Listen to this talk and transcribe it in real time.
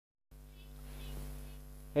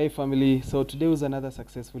Hey family, so today was another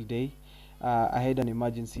successful day. I had an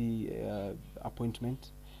emergency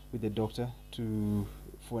appointment with the doctor to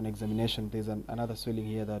for an examination. There's another swelling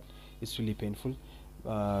here that is really painful.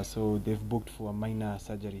 So they've booked for a minor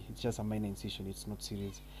surgery. It's just a minor incision. It's not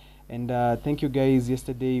serious. And thank you guys.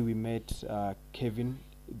 Yesterday we met Kevin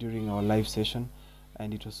during our live session,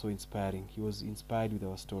 and it was so inspiring. He was inspired with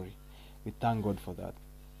our story. We thank God for that.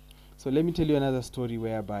 So let me tell you another story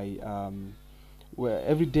whereby where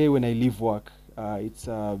every day when I leave work, it's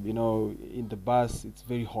in the bus it's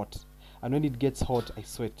very hot, and when it gets hot I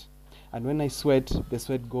sweat, and when I sweat the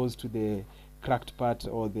sweat goes to the cracked part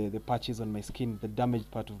or the patches on my skin, the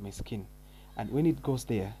damaged part of my skin, and when it goes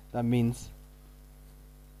there, that means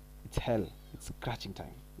it's hell. It's scratching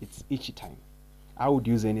time. It's itchy time. I would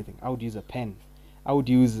use anything. I would use a pen. I would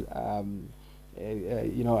use I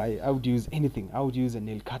would use anything. I would use a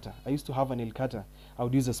nail cutter. I used to have a nail cutter. I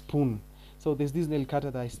would use a spoon. So there's this nail cutter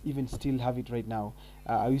that even still have it right now.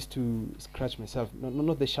 I used to scratch myself.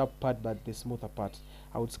 Not the sharp part, but the smoother part.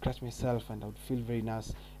 I would scratch myself and I would feel very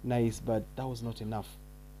nice, but that was not enough.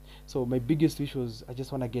 So my biggest wish was I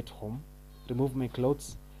just want to get home, remove my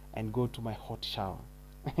clothes, and go to my hot shower.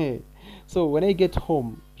 So when I get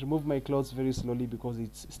home, remove my clothes very slowly because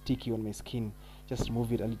it's sticky on my skin. Just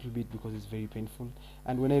remove it a little bit because it's very painful.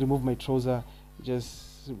 And when I remove my trouser,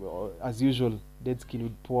 just as usual, dead skin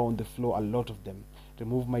would pour on the floor, a lot of them.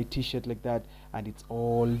 Remove my t-shirt like that, and it's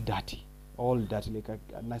all dirty like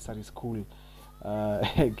a nursery school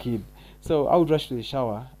kid. So I would rush to the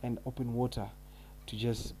shower and open water to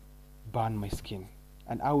just burn my skin,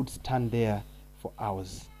 and I would stand there for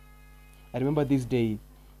hours. I remember this day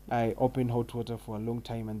I opened hot water for a long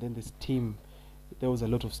time, and then the steam, there was a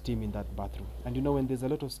lot of steam in that bathroom. And you know, when there's a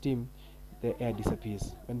lot of steam, the air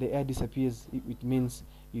disappears. When the air disappears, it means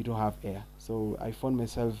you don't have air. So I found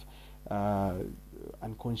myself uh,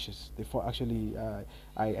 unconscious. Therefore, actually,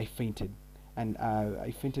 I fainted, and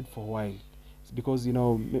I fainted for a while. It's because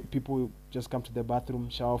people just come to the bathroom,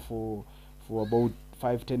 shower for about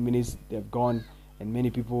 5-10 minutes, they've gone, and many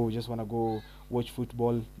people just want to go watch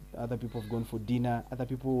football. Other people have gone for dinner. Other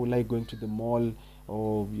people like going to the mall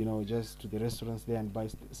or just to the restaurants there and buy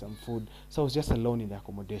some food. So I was just alone in the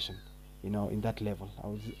accommodation, in that level.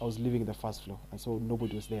 I was living in the first floor, and so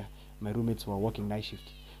nobody was there. My roommates were working night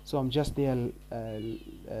shift, so I'm just there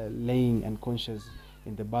laying unconscious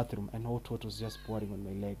in the bathroom, and hot water was just pouring on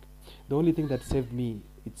my leg. The only thing that saved me,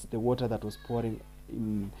 it's the water that was pouring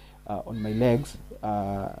in on my legs,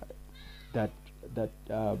 that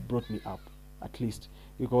brought me up, at least,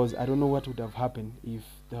 because I don't know what would have happened if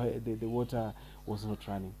the water was not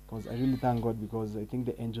running. Because I really thank God, because I think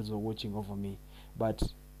the angels were watching over me. But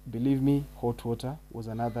believe me, hot water was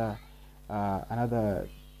another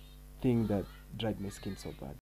thing that dried my skin so bad.